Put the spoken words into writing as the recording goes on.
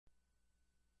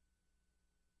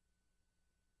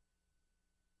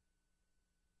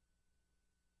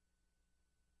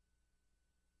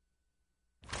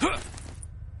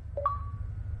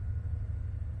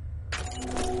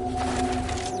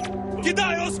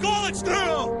Кидаю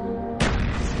осколочную!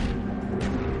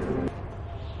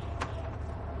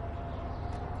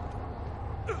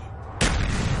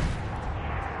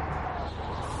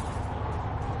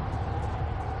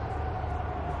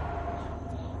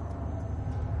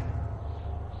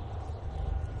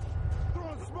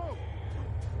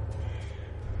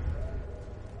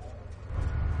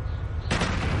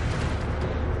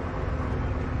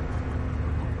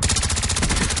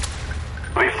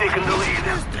 We've taken the lead.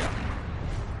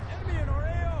 Enemy in our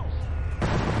AO!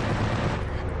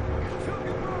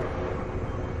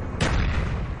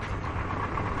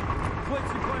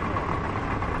 Place and claymore.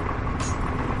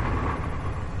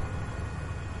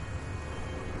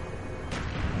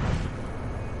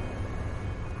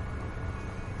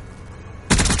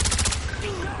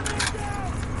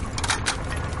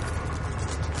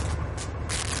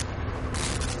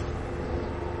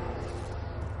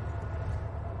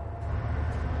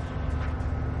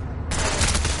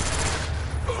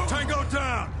 Tango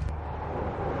down!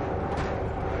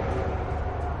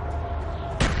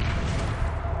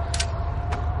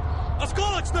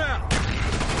 Осколочная!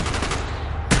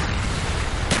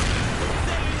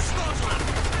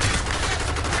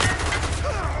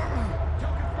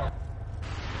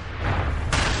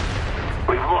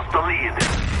 We've lost the lead.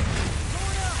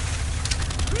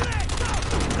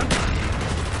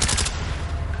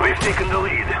 We've taken the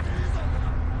lead.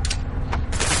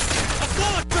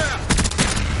 Осколочная!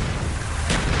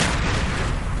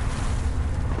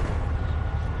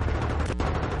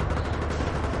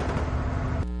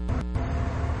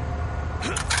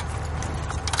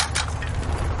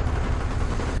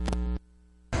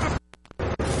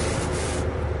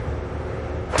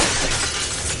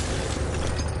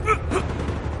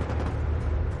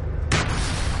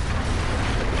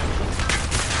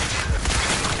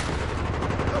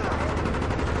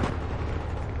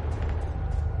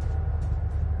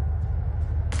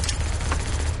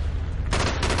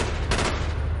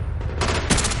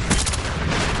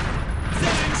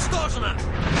 Цель уничтожена!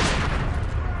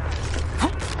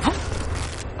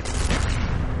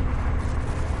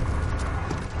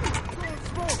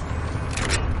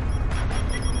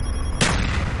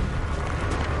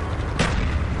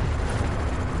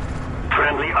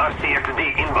 Friendly RCXD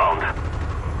inbound.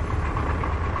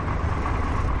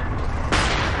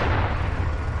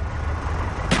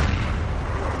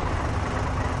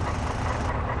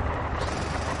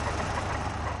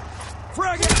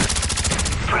 Fragment!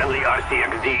 Friendly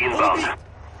RCXD inbound.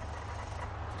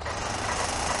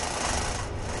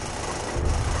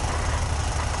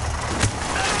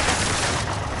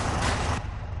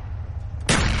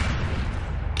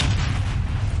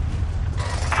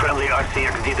 Friendly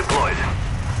RCXD deployed.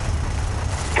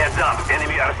 Heads up,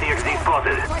 enemy RCXD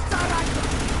spotted.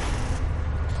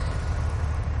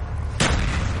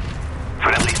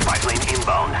 Friendly spy plane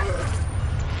inbound.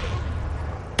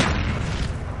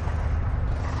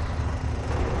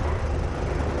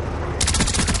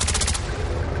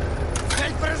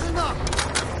 Цель поражена!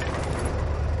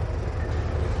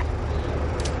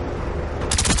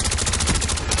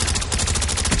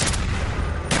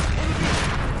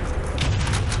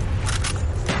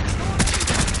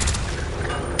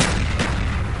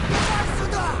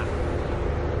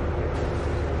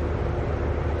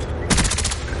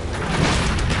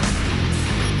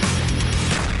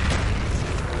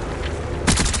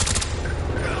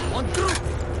 Он труп!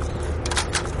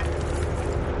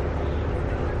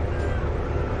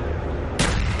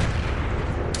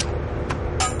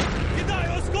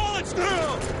 Кидаю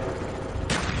осколочную!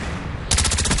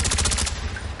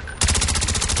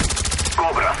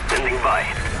 Cobra standing by.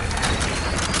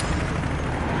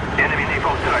 Enemy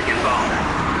depot strike inbound.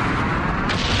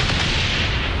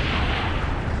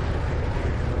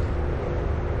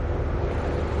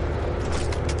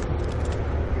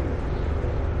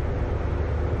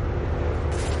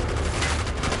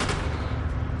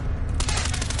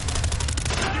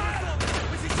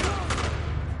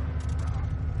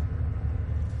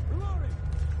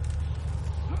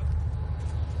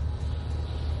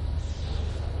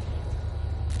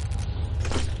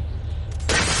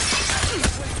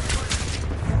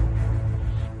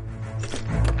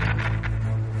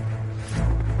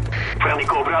 Friendly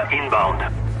Cobra inbound.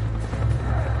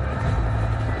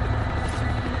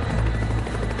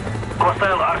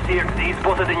 Hostile RCXD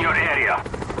spotted in your area.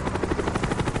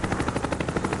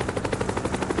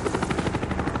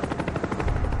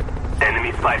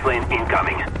 Enemy spy plane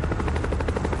incoming.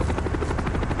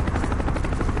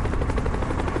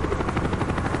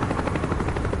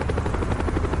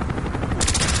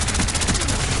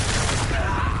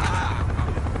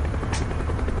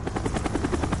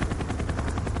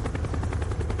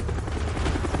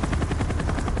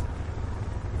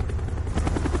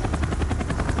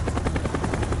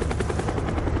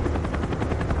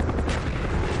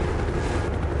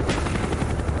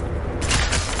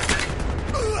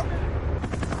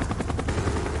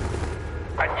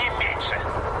 Одним меньше.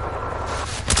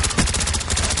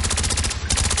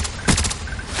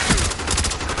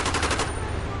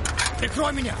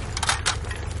 Прикрой меня!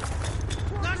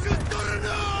 Нашу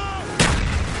сторону!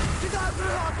 Кидай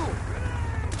гранату!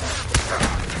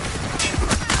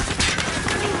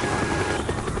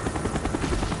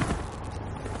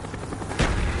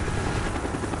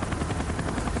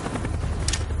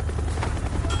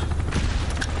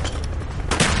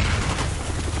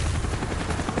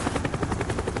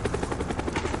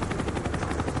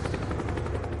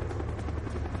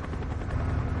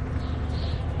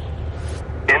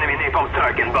 Enemy napalm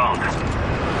strike inbound.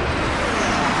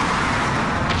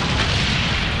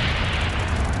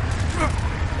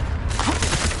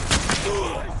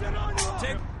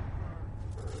 Take...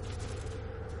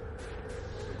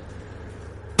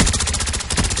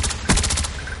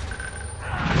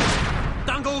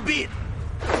 Танго убит!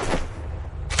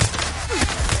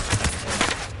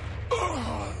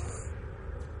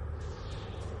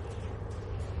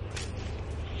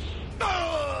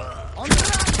 Он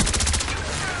ранен!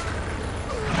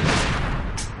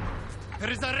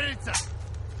 Перезарыться!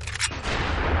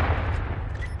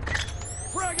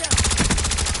 Фрага!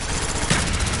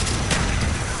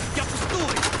 Я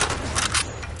пустой!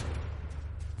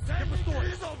 Я пустой!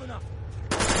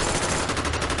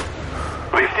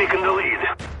 We've taken the lead.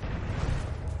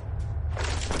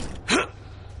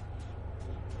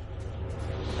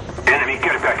 Enemy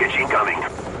care package incoming.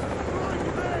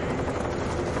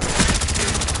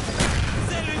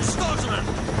 Цель уничтожена!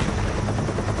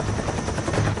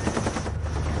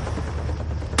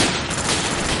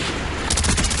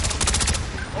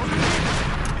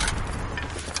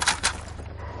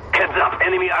 Heads up,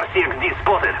 enemy RCXD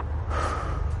spotted.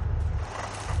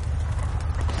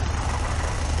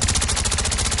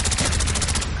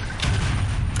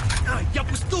 Я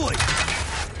пустой!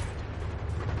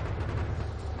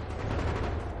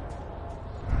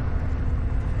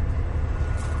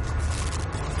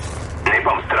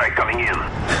 Napalm strike coming in.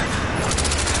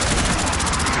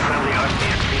 Friendly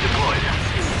RCXD deployed.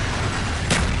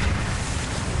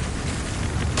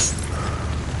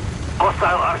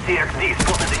 Hostile RCXD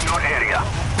spotted in your area.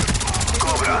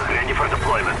 Cobra ready for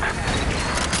deployment.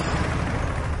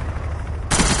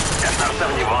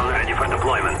 SR-71 ready for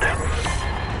deployment.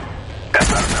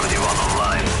 SR-71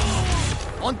 online.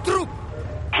 Он труп!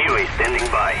 Huey standing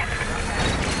by.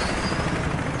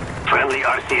 Friendly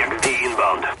RCXD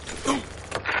inbound.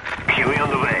 Huey on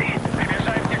the way.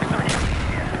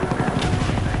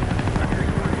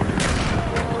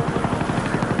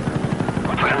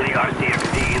 Friendly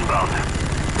RCXD inbound.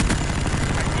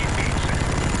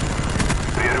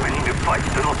 We are winning the fight,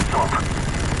 do not stop.